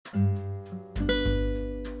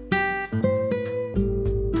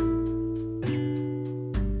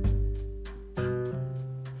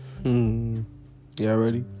Y'all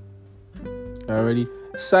ready?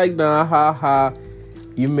 Psych, nah, ha, ha.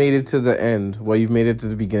 You made it to the end. Well, you've made it to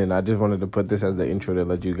the beginning. I just wanted to put this as the intro to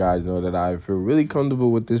let you guys know that I feel really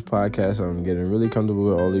comfortable with this podcast. I'm getting really comfortable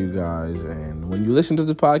with all of you guys. And when you listen to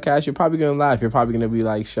the podcast, you're probably going to laugh. You're probably going to be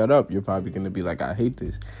like, shut up. You're probably going to be like, I hate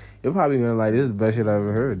this. You're probably going to like, this is the best shit I've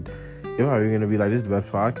ever heard. You're probably going to be like, this is the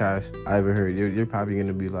best podcast I ever heard. You're probably going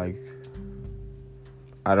to be like,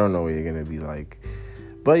 I don't know what you're going to be like.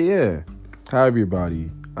 But yeah, hi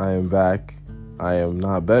everybody. I am back. I am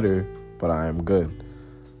not better, but I am good.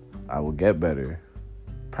 I will get better.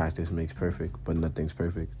 Practice makes perfect, but nothing's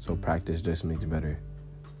perfect. So practice just makes better.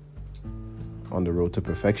 On the road to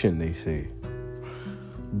perfection, they say.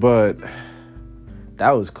 But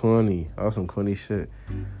that was corny. That was some corny shit.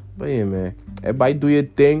 But yeah, man. Everybody do your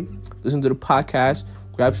thing. Listen to the podcast.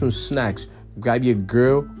 Grab some snacks. Grab your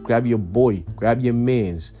girl. Grab your boy. Grab your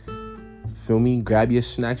mans. Feel me? Grab your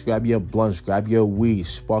snacks. Grab your blunts. Grab your weed.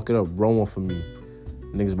 Spark it up. Roll one for me.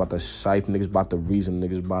 Niggas about to sipe, niggas about to reason,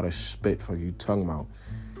 niggas about to spit. Fuck you talking about.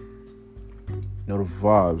 Know the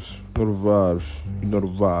vibes. You know the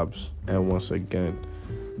vibes. And once again,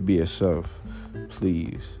 be yourself.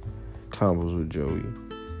 Please. Combos with Joey.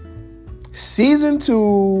 Season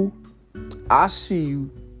 2. I see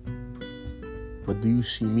you. But do you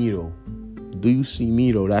see me though? Do you see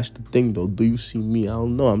me though? That's the thing though. Do you see me? I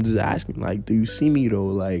don't know. I'm just asking. Like, do you see me though?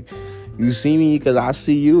 Like, you see me because I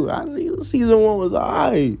see you. I see you. Season 1 was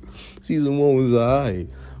alright.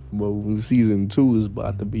 But season 2 is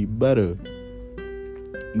about to be better.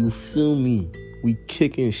 You feel me? We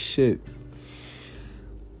kicking shit.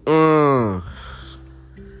 Call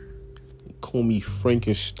me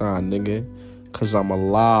Frankenstein, nigga. Because I'm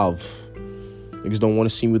alive. Niggas don't want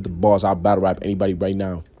to see me with the bars. I'll battle rap anybody right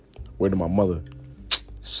now. Word to my mother.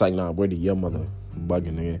 Psych, nah, word to your mother. I'm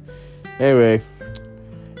bugging, nigga. Anyway.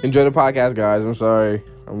 Enjoy the podcast, guys. I'm sorry.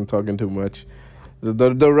 I'm talking too much.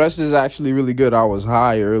 The rest is actually really good. I was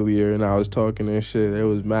high earlier and I was talking and shit. It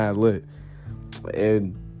was mad lit.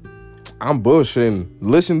 And I'm bullshitting.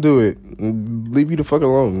 Listen to it. Leave you the fuck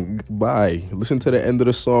alone. Bye. Listen to the end of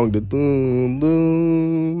the song. The dun,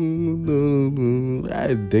 dun, dun, dun. That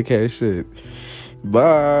dickhead shit.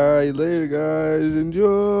 Bye. Later, guys.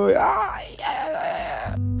 Enjoy. Yeah.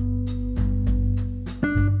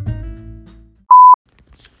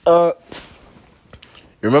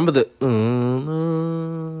 Remember the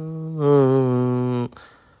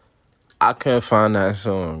I couldn't find that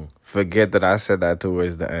song. Forget that I said that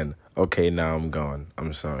towards the end. Okay, now I'm gone.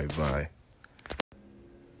 I'm sorry. Bye.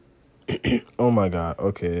 Oh my God.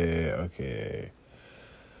 Okay.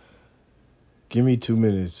 Give me 2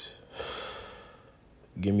 minutes.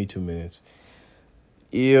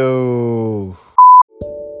 Yo.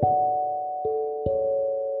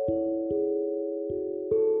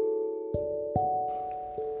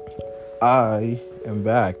 I am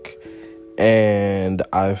back, and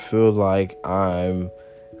I feel like I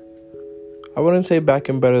wouldn't say back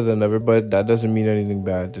and better than ever, but that doesn't mean anything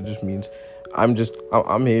bad. It just means I'm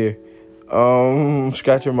here.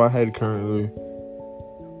 Scratching my head currently,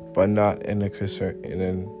 but not in a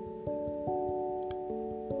concerning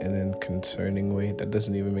way. That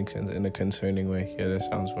doesn't even make sense. In a concerning way. Yeah, that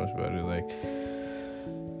sounds much better. Like,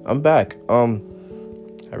 I'm back.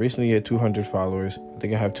 I recently hit 200 followers. I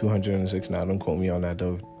think I have 206 now. Don't quote me on that,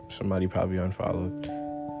 though. Somebody probably unfollowed.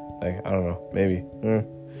 Like, I don't know. Maybe.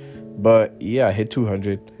 But, yeah, I hit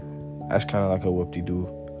 200. That's kind of like a whoop-de-doo.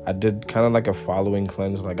 I did kind of like a following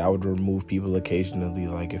cleanse. Like, I would remove people occasionally.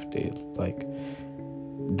 Like, if they, like,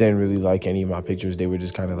 didn't really like any of my pictures. They were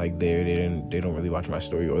just kind of, like, there. They don't really watch my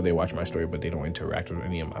story. Or they watch my story, but they don't interact with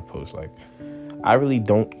any of my posts. Like, I really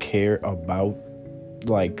don't care about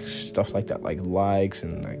like stuff like that, like likes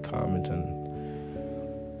and like comments and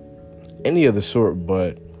any of the sort,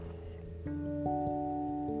 but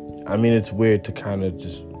I mean, it's weird to kind of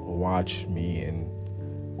just watch me and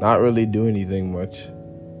not really do anything much.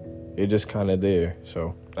 You're just kind of there,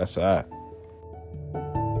 so that's that.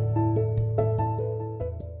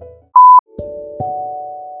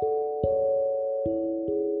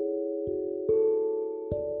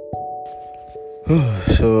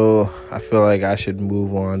 So I feel like I should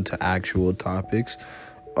move on to actual topics.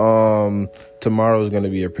 Tomorrow is going to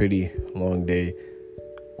be a pretty long day.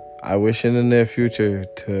 I wish in the near future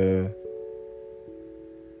to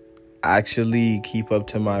actually keep up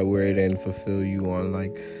to my word and fulfill you on,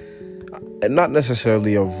 like, not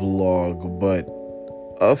necessarily a vlog, but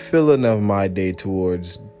a feeling of my day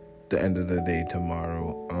towards the end of the day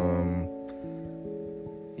tomorrow.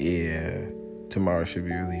 Yeah, tomorrow should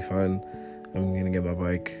be really fun. I'm gonna get my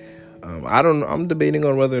bike. I'm debating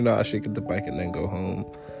on whether or not I should get the bike and then go home.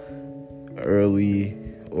 early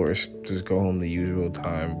or just go home the usual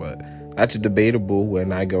time, but that's debatable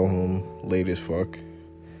when I go home late as fuck.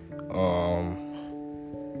 I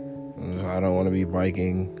don't want to be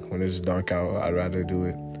biking when it's dark out. I'd rather do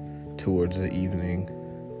it towards the evening.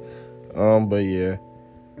 But yeah.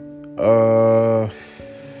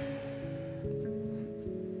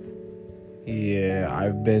 Yeah,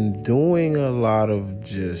 I've been doing a lot of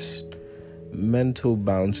just mental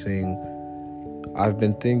bouncing. I've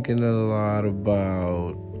been thinking a lot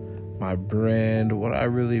about my brand, what I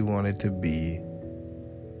really want it to be,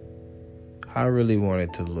 how I really want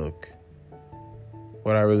it to look,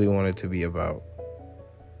 what I really want it to be about.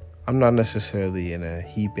 I'm not necessarily in a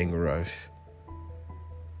heaping rush.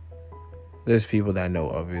 There's people that know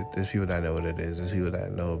of it. There's people that know what it is. There's people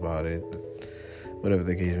that know about it. Whatever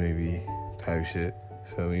the case may be, type shit.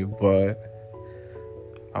 Feel me? But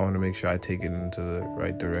I want to make sure I take it into the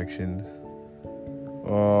right directions.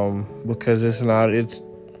 Because it's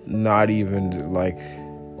not even like,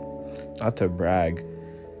 not to brag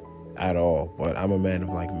at all, but I'm a man of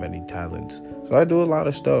like many talents. So I do a lot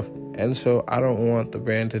of stuff. And so I don't want the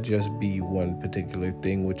brand to just be one particular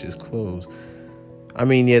thing, which is clothes. I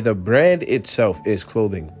mean, yeah, the brand itself is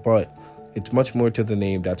clothing, but it's much more to the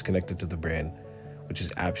name that's connected to the brand, which is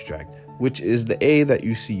abstract, which is the A that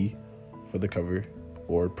you see for the cover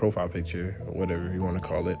or profile picture or whatever you want to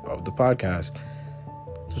call it of the podcast.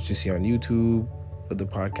 That's what you see on YouTube, but the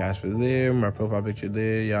podcast was there, my profile picture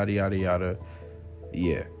there, yada, yada, yada.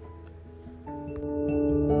 Yeah.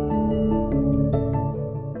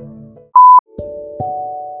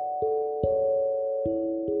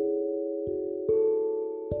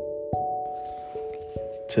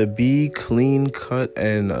 To be clean cut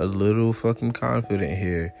and a little fucking confident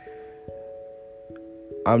here,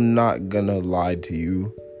 I'm not gonna lie to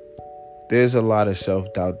you. There's a lot of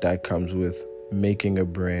self-doubt that comes with making a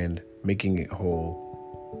brand, making it whole.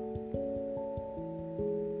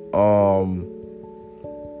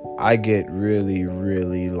 I get really,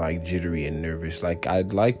 really like jittery and nervous. Like,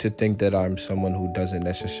 I'd like to think that I'm someone who doesn't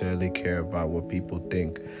necessarily care about what people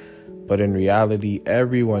think. But in reality,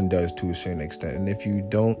 everyone does to a certain extent. And if you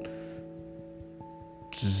don't,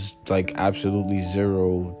 just like absolutely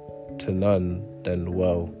 0 to none, then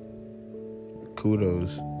well,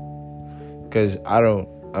 kudos. Because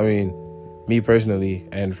me personally,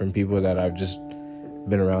 and from people that I've just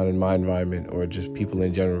been around in my environment or just people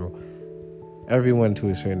in general, everyone to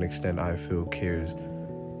a certain extent I feel cares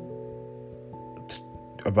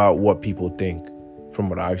about what people think from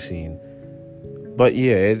what I've seen. But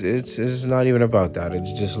yeah, it's not even about that.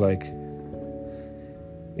 It's just like,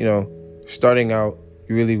 starting out,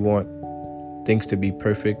 you really want things to be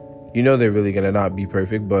perfect. They're really going to not be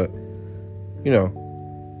perfect, but,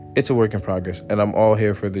 it's a work in progress. And I'm all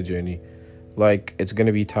here for the journey. Like, it's going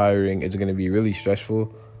to be tiring. It's going to be really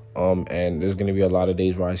stressful. And there's going to be a lot of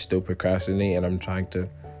days where I still procrastinate, and I'm trying to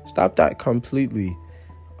stop that completely.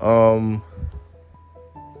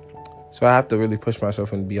 So I have to really push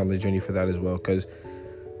myself and be on the journey for that as well. Because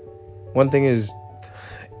one thing is,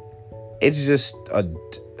 it's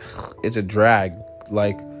a drag.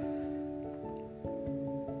 Like,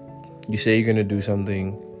 you say you're going to do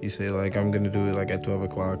something. You say, like, I'm going to do it, like, at 12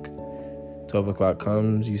 o'clock. 12 o'clock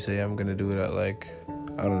comes. You say, I'm going to do it at, like,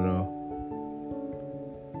 I don't know,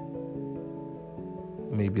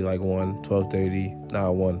 maybe, like, 1, 12:30.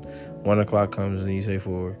 Nah, 1. 1 o'clock comes, and you say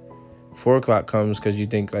 4. 4 o'clock comes because you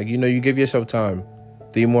think, like, you give yourself time.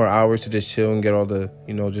 3 more hours to just chill and get all the,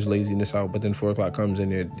 just laziness out. But then 4 o'clock comes,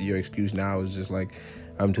 and your excuse now is just like,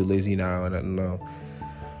 I'm too lazy now. And I don't know.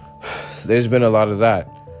 There's been a lot of that.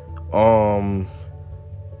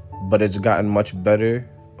 But it's gotten much better.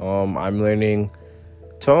 I'm learning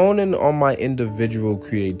to hone in on my individual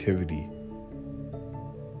creativity.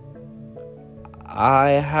 I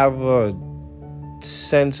have a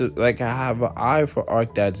sense of, like, I have an eye for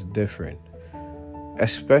art that's different,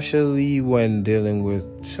 especially when dealing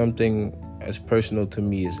with something as personal to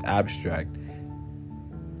me as abstract.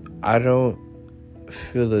 I don't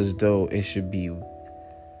feel as though it should be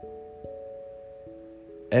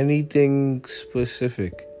anything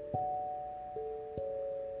specific,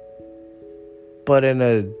 but in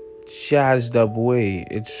a jazzed up way.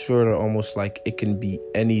 It's sort of almost like it can be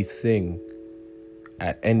anything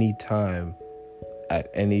at any time, at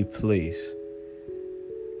any place.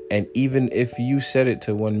 And even if you set it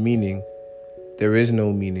to one meaning, there is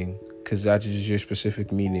no meaning, because that is your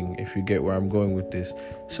specific meaning. If you get where I'm going with this,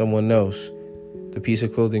 someone else, the piece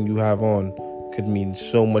of clothing you have on could mean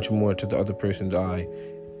so much more to the other person's eye.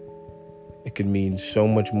 It could mean so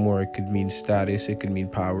much more. It could mean status. It could mean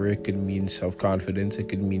power. It could mean self-confidence. It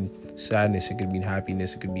could mean sadness. It could mean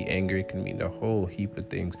happiness. It could be anger. It could mean a whole heap of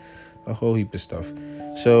things, a whole heap of stuff.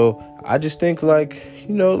 So I just think, like,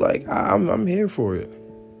 you know, like, I'm here for it.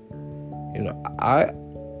 You know, I,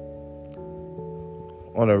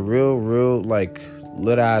 on a real, like,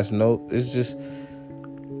 lit ass note, it's just,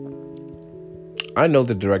 I know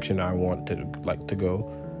the direction I want to, like, to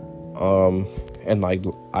go. And like,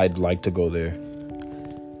 I'd like to go there.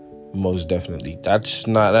 Most definitely. That's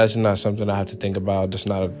not something I have to think about. That's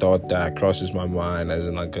not a thought that crosses my mind as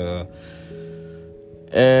in like a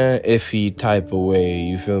iffy type of way.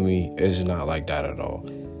 You feel me? It's not like that at all.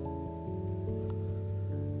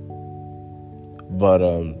 But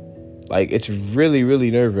like, it's really, really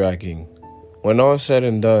nerve-wracking. When all's said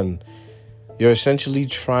and done, you're essentially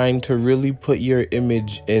trying to really put your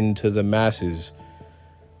image into the masses.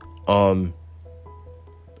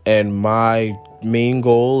 And my main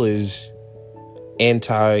goal is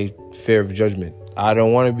anti-fear of judgment. I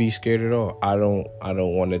don't want to be scared at all. I don't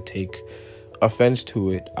want to take offense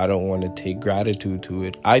to it. I don't want to take gratitude to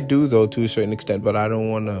it. I do, though, to a certain extent, but I don't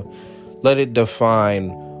want to let it define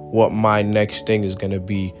what my next thing is going to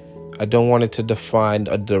be. I don't want it to define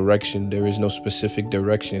a direction. There is no specific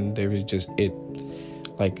direction. There is just it.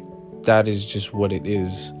 Like, that is just what it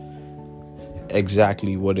is.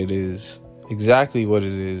 Exactly what it is. Exactly what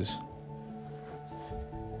it is.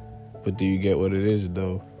 But do you get what it is,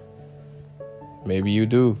 though? Maybe you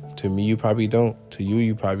do. To me, you probably don't. To you,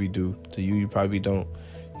 you probably do. To you, you probably don't.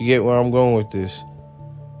 You get where I'm going with this.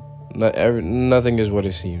 Nothing is what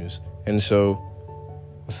it seems. And so,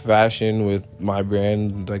 with fashion, with my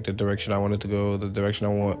brand, like the direction I want it to go, the direction I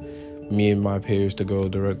want me and my peers to go,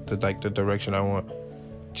 the direction I want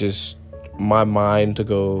just my mind to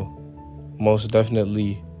go, most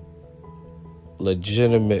definitely,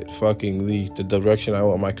 legitimate fuckingly, the direction I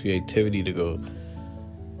want my creativity to go.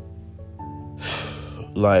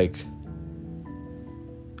 Like,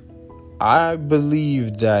 I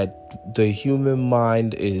believe that the human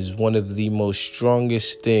mind is one of the most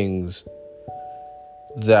strongest things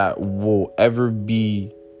that will ever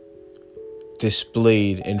be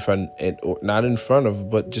displayed in front, or not in front of,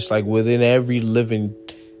 but just like within every living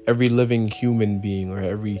human being, or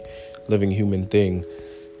every living human thing.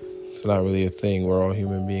 It's not really a thing. We're all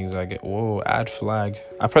human beings. Whoa, add flag.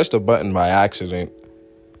 I pressed a button by accident.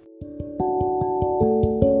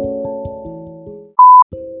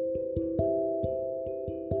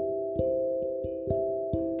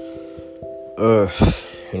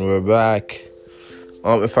 And we're back.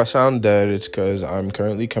 If I sound dead, it's because I'm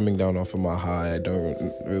currently coming down off of my high. I don't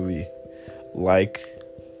really like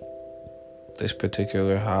this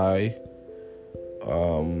particular high.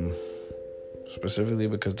 Specifically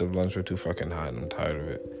because the blunts were too fucking hot and I'm tired of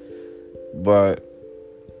it. But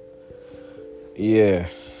yeah.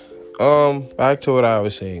 Back to what I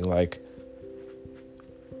was saying. Like,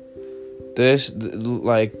 this,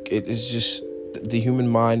 like, it is just, the human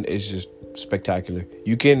mind is just spectacular.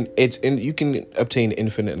 You can obtain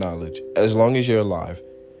infinite knowledge as long as you're alive.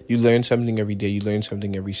 You learn something every day. You learn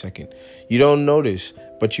something every second. You don't notice,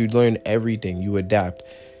 but you learn everything. You adapt.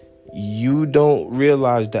 You don't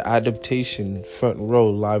realize the adaptation front row,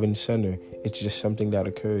 live and center. It's just something that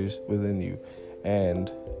occurs within you. And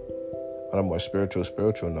on a more spiritual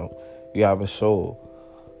note, you have a soul.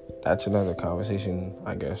 That's another conversation,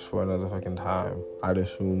 I guess, for another fucking time, I'd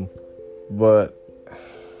assume. But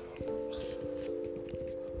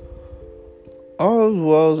all is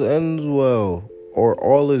well ends well, or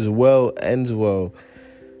all is well ends well.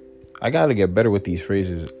 I gotta get better with these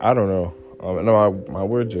phrases. I don't know. No, my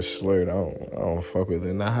word just slurred. I don't fuck with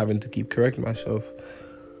it. Not having to keep correcting myself.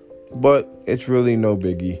 But it's really no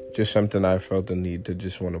biggie. Just something I felt the need to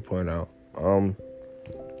just want to point out.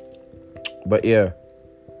 But yeah.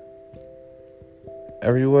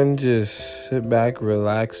 Everyone just sit back,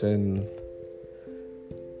 relax, and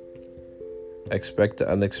expect the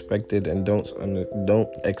unexpected, and don't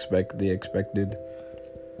expect the expected.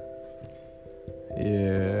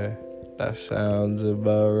 Yeah, that sounds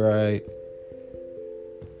about right.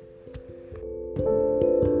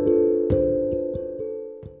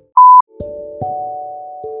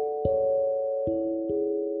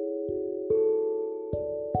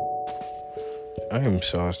 I am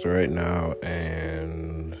sauced right now,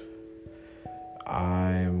 and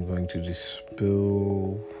I'm going to just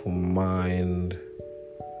spill mind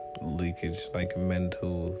leakage, like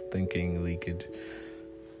mental thinking leakage.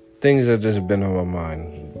 Things that just been on my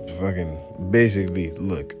mind. Basically,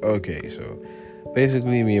 look, okay, so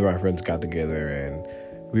basically me and my friends got together and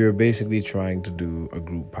we were basically trying to do a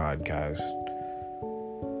group podcast.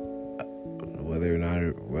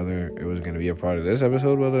 was going to be a part of this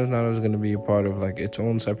episode, whether or not I was going to be a part of like its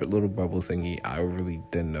own separate little bubble thingy. I really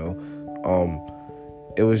didn't know.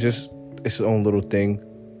 It was just its own little thing.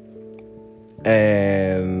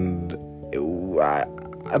 And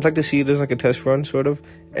I'd like to see it as like a test run, sort of.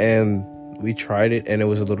 And we tried it, and it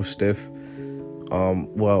was a little stiff.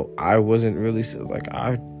 Well, I wasn't really, like,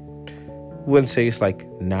 I wouldn't say it's like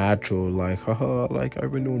natural, like, haha, like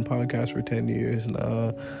I've been doing podcasts for 10 years.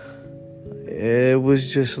 Nah, it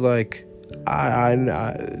was just like, I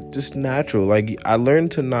just natural. Like, I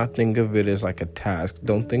learned to not think of it as like a task.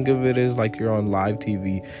 Don't think of it as like you're on live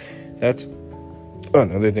TV. That's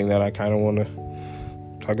another thing that I kind of want to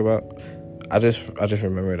talk about. I just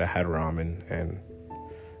remembered I had ramen, and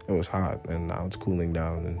it was hot, and now it's cooling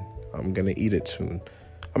down, and I'm gonna eat it soon.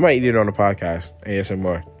 I might eat it on the podcast,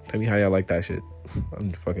 ASMR. Tell me how y'all like that shit.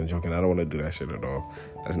 I'm fucking joking. I don't want to do that shit at all.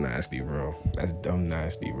 That's nasty, bro. That's dumb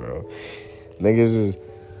nasty, bro. Niggas is,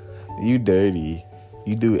 you dirty.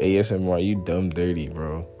 You do ASMR, you dumb dirty,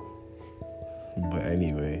 bro. But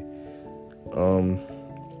anyway,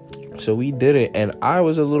 so we did it, and I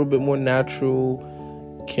was a little bit more natural.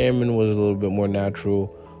 Cameron was a little bit more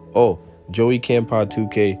natural. Oh, Joey Campod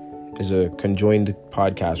 2K is a conjoined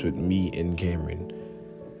podcast with me and Cameron.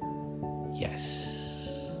 Yes.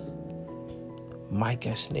 My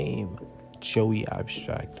guest name, Joey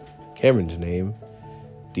Abstract. Cameron's name,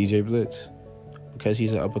 DJ Blitz, because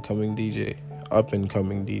he's an up-and-coming DJ.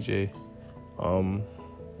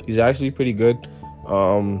 He's actually pretty good.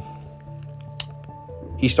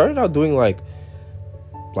 He started out doing like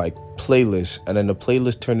playlists, and then the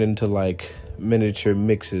playlist turned into like miniature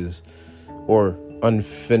mixes or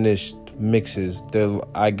unfinished mixes.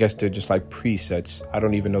 I guess they're just like presets. I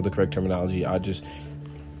don't even know the correct terminology. I just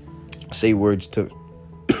say words to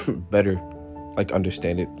better like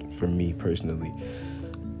understand it for me personally.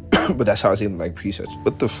 But that's how I say like presets.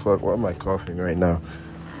 What the fuck? Why am I coughing right now?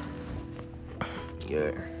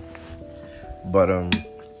 Yeah. But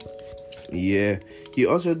yeah. He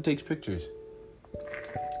also takes pictures.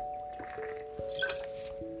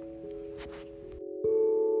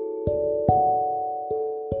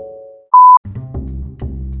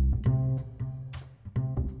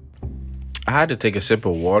 I had to take a sip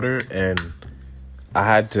of water, and I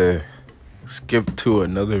had to skip to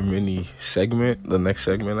another mini segment, the next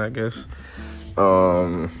segment, I guess.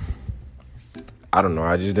 I don't know,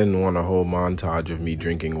 I just didn't want a whole montage of me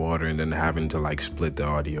drinking water and then having to like split the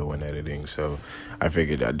audio when editing, so I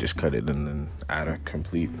figured I'd just cut it and then add a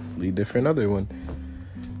completely different other one.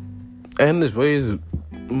 And this way is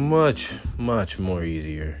much, much more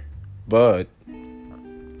easier. But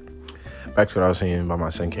back to what I was saying about my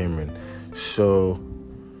son Cameron. So,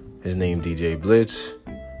 his name DJ Blitz,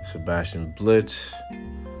 Sebastian Blitz,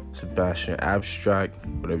 Sebastian Abstract,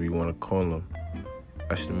 whatever you want to call him.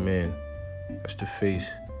 That's the man. That's the face.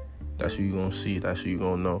 That's who you gonna see. That's who you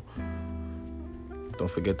gonna know. Don't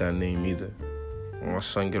forget that name either. When my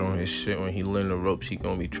son get on his shit, when he learn the ropes, he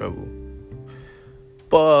gonna be trouble.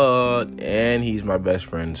 And he's my best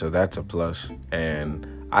friend, so that's a plus. And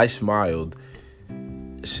I smiled.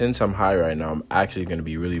 Since I'm high right now, I'm actually going to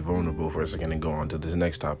be really vulnerable for a second and go on to this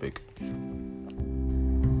next topic.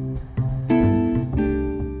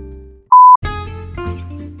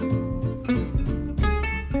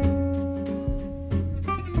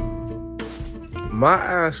 My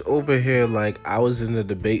ass over here like I was in the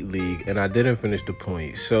debate league and I didn't finish the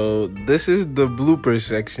point. So this is the blooper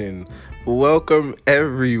section. Welcome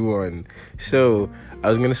everyone. So I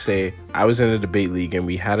was gonna say I was in a debate league and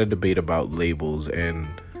we had a debate about labels and,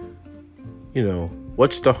 you know,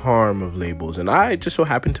 what's the harm of labels? And I just so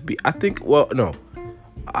happened to be,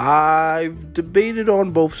 I've debated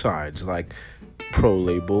on both sides, like pro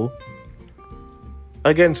label,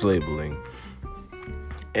 against labeling.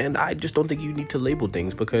 And I just don't think you need to label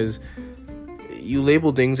things, because you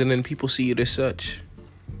label things and then people see it as such.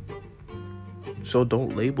 So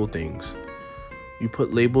don't label things. You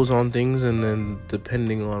put labels on things, and then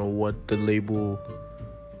depending on what the label,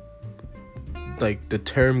 like the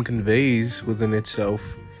term conveys within itself,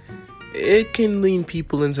 it can lean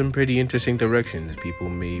people in some pretty interesting directions. People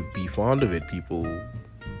may be fond of it. People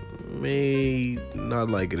may not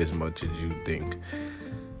like it as much as you think,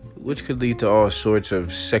 which could lead to all sorts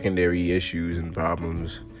of secondary issues and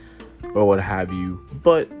problems or what have you.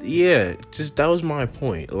 But yeah, just that was my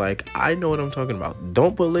point. Like, I know what I'm talking about.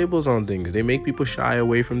 Don't put labels on things. They make people shy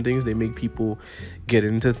away from things. They make people get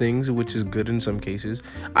into things, which is good in some cases.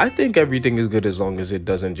 I think everything is good as long as it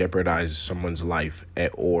doesn't jeopardize someone's life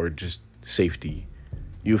or just safety.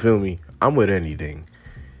 You feel me? I'm with anything.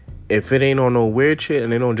 if it ain't on no weird shit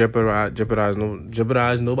and they don't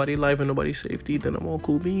jeopardize nobody's life and nobody's safety, then I'm on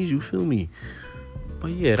cool beans, you feel me?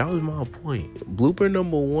 But yeah, that was my point. Blooper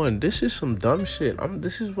number 1. This is some dumb shit.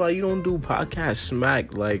 This is why you don't do podcast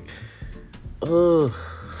smack. Like, for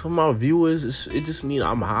my viewers, it just mean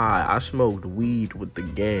I'm high. I smoked weed with the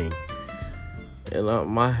gang, and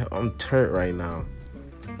I'm turned right now.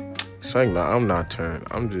 Saying that I'm not turned.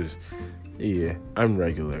 I'm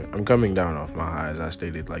regular. I'm coming down off my high, as I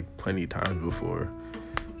stated like plenty times before.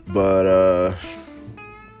 But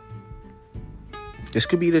this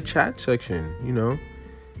could be the chat section, you know.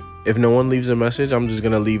 If no one leaves a message, I'm just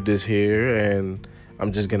gonna leave this here, and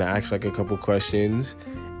I'm just gonna ask like a couple questions,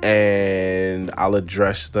 and I'll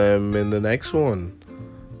address them in the next one.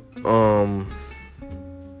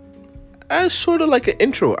 As sort of like an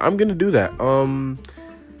intro, I'm gonna do that. I'm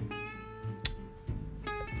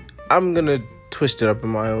gonna twist it up in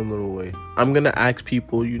my own little way. I'm gonna ask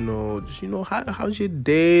people, how's your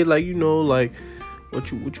day? Like, like what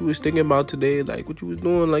you was thinking about today, like what you was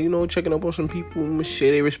doing, like, checking up on some people,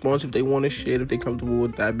 share their response if they want to share, if they comfortable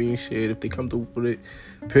with that being shared, if they comfortable with it,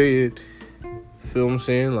 period. Feel what I'm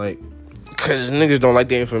saying? Like, because niggas don't like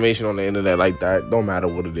the information on the internet like that. Don't matter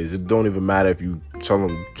what it is. It don't even matter if you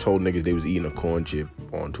told niggas they was eating a corn chip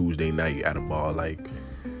on Tuesday night at a bar. Like,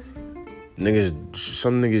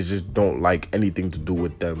 some niggas just don't like anything to do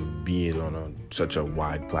with them being on such a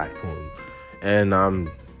wide platform. And I'm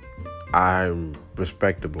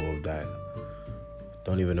respectable of that.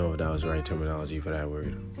 Don't even know if that was the right terminology for that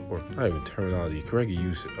word. Or not even terminology, correct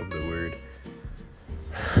use of the word.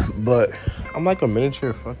 But I'm like a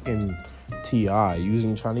miniature fucking T.I.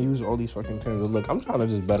 trying to use all these fucking terms. Look, I'm trying to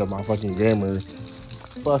just better my fucking grammar,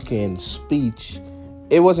 fucking speech.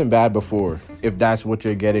 It wasn't bad before, if that's what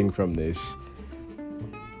you're getting from this.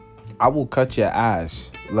 I will cut your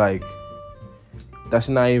ass. Like, it's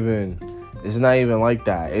not even like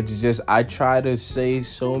that. It's just, I try to say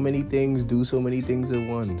so many things, do so many things at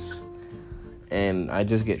once. And I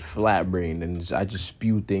just get flat-brained, and I just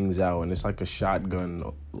spew things out, and it's like a shotgun.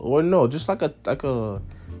 Or no, just like a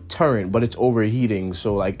turret, but it's overheating,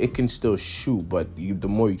 so like it can still shoot, but the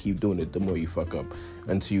more you keep doing it, the more you fuck up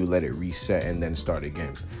until you let it reset and then start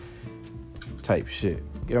again. Type shit.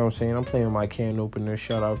 You know what I'm saying? I'm playing my can opener.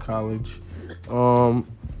 Shout out college.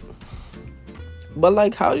 But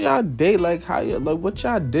like, how's y'all day? Like, what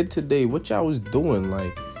y'all did today? What y'all was doing?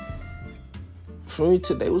 Like, for me,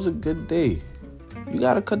 today was a good day. You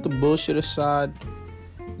gotta cut the bullshit aside.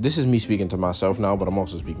 This is me speaking to myself now, but I'm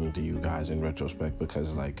also speaking to you guys in retrospect,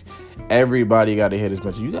 because like, everybody gotta hear this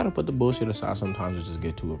message. You gotta put the bullshit aside sometimes and just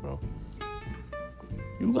get to it, bro.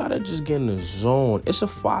 You gotta just get in the zone. It's a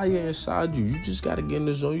fire inside you. You just gotta get in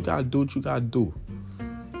the zone. You gotta do what you gotta do.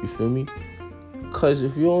 You feel me? Because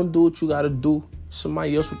if you don't do what you gotta do,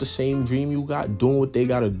 somebody else with the same dream you got doing what they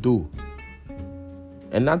gotta do.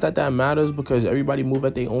 And not that matters, because everybody move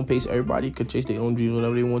at their own pace. Everybody could chase their own dreams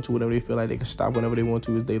whenever they want to, whenever they feel like they can stop whenever they want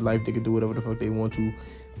to. It's their life. They can do whatever the fuck they want to,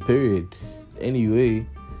 period. Anyway.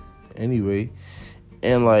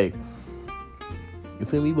 And like, you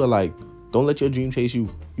feel me? But like, don't let your dream chase you.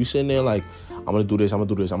 You sitting there like, I'm gonna do this, I'm gonna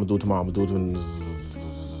do this, I'm gonna do it tomorrow, I'm gonna do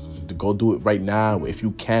it. Go do it right now if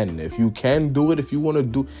you can. If you can do it, if you want to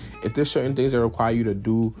do, if there's certain things that require you to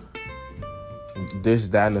do this,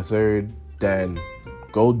 that, and the third, then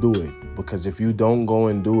go do it. Because if you don't go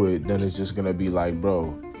and do it, then it's just gonna be like,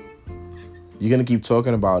 bro, you're gonna keep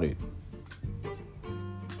talking about it.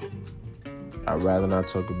 I'd rather not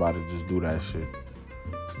talk about it, just do that shit.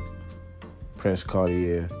 Prince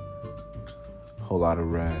Cartier, whole lot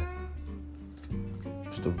of red.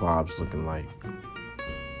 What's the vibes looking like?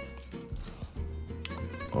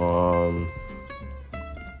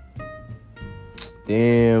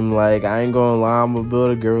 Damn, like, I ain't gonna lie, I'm gonna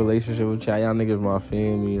build a good relationship with y'all. Y'all niggas my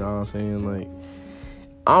family, you know what I'm saying? Like,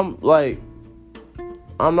 I'm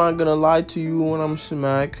not gonna lie to you, when I'm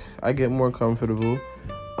smack, I get more comfortable.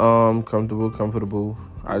 Comfortable.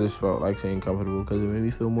 I just felt like saying comfortable because it made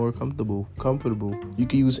me feel more comfortable. You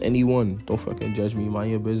can use any one. Don't fucking judge me.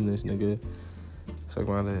 Mind your business, nigga. Suck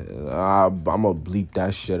my dick. I'm gonna bleep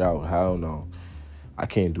that shit out. Hell no. I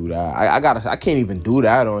can't do that. I can't even do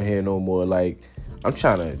that on here no more. Like, I'm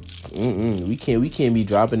trying to. We can't be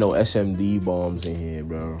dropping no SMD bombs in here,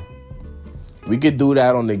 bro. We could do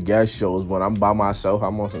that on the guest shows. When I'm by myself,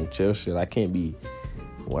 I'm on some chill shit. I can't be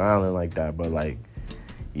wilding like that. But like,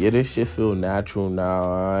 yeah, this shit feel natural now.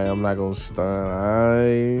 I'm not gonna stunt.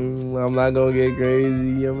 I'm not gonna get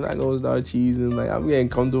crazy. I'm not gonna start cheesing. Like, I'm getting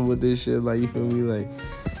comfortable with this shit. Like, you feel me? Like,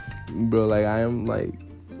 bro, like, I am like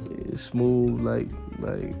smooth. Like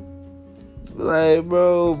Like,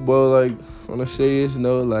 bro, like, on a serious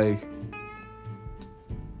note, like,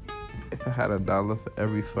 if I had $1 for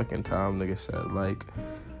every fucking time nigga said, like,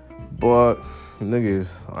 but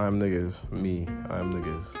niggas, I'm niggas, me, I'm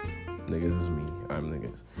niggas, niggas is me, I'm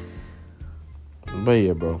niggas. But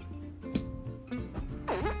yeah, bro,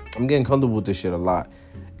 I'm getting comfortable with this shit a lot.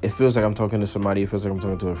 It feels like I'm talking to somebody. It feels like I'm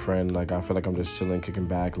talking to a friend. Like, I feel like I'm just chilling, kicking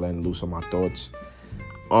back, letting loose on my thoughts.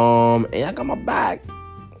 And I got my back.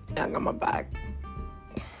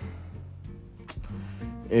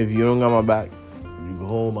 If you don't got my back, you go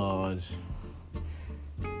home, Oz.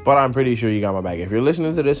 But I'm pretty sure you got my back. If you're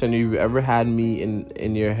listening to this and you've ever had me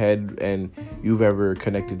in your head and you've ever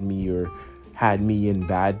connected me or had me in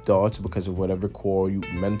bad thoughts because of whatever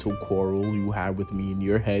mental quarrel you had with me in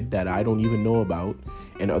your head that I don't even know about.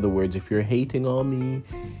 In other words, if you're hating on me,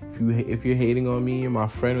 if you're hating on me and my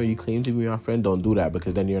friend, or you claim to be my friend, don't do that,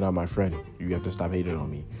 because then you're not my friend. You have to stop hating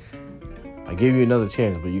on me. I gave you another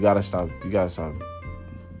chance, but you gotta stop.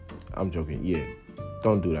 I'm joking. Yeah,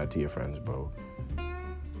 don't do that to your friends, bro.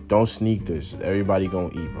 Don't sneak this. Everybody gonna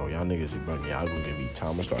eat, bro. Y'all niggas, y'all gonna give me time.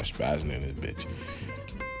 I'm gonna start spazzing in this bitch.